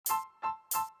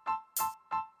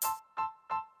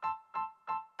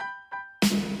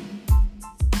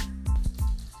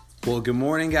Well, good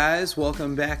morning, guys.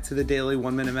 Welcome back to the Daily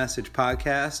 1 Minute Message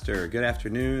podcast, or good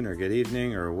afternoon, or good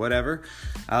evening, or whatever.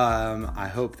 I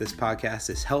hope this podcast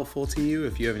is helpful to you.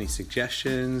 If you have any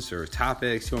suggestions or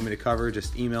topics you want me to cover,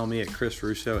 just email me at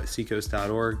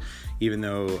chrisrusso@seacoast.org. Even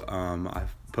though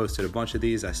I've posted a bunch of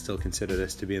these, I still consider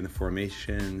this to be in the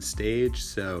formation stage.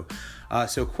 So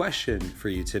question for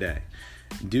you today.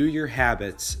 Do your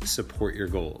habits support your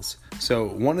goals? So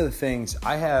one of the things,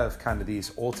 I have kind of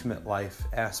these ultimate life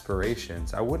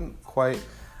aspirations. I wouldn't quite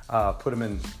put them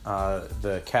in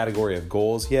the category of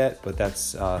goals yet, but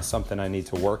that's something I need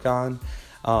to work on.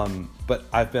 But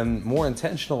I've been more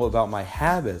intentional about my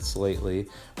habits lately.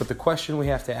 But the question we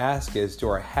have to ask is, do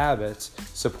our habits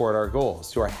support our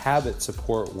goals? Do our habits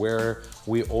support where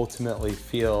we ultimately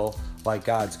feel like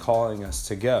God's calling us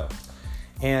to go?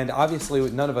 And obviously,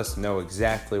 none of us know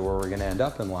exactly where we're going to end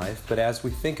up in life, but as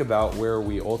we think about where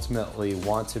we ultimately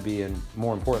want to be, and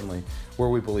more importantly, where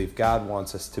we believe God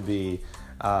wants us to be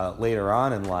later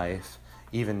on in life,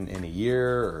 even in a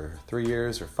year or 3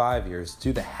 years or 5 years,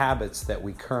 do the habits that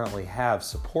we currently have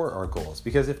support our goals?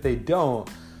 Because if they don't,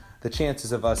 the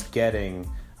chances of us getting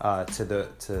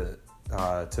to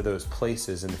those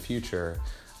places in the future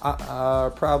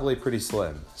are probably pretty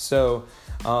slim. So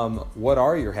what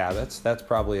are your habits? That's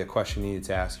probably a question you need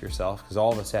to ask yourself, because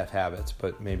all of us have habits,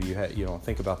 but maybe you don't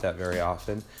think about that very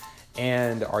often.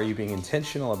 And are you being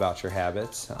intentional about your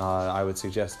habits? I would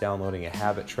suggest downloading a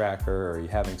habit tracker, or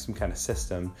having some kind of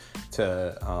system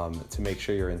to make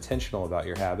sure you're intentional about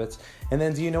your habits. And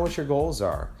then, do you know what your goals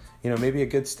are? Maybe a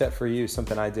good step for you,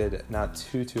 something I did not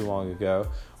too long ago,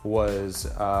 was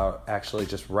actually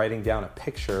just writing down a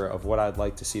picture of what I'd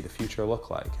like to see the future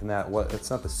look like. And it's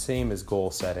not the same as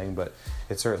goal setting, but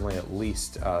it certainly at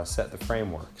least set the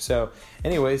framework. So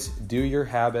anyways, do your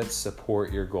habits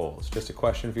support your goals? Just a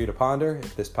question for you to ponder.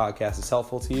 If this podcast is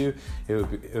helpful to you, it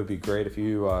would be great if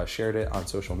you shared it on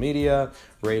social media,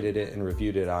 rated it and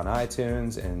reviewed it on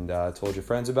iTunes, and told your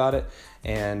friends about it.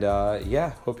 And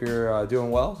hope you're doing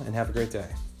well, and have a great day.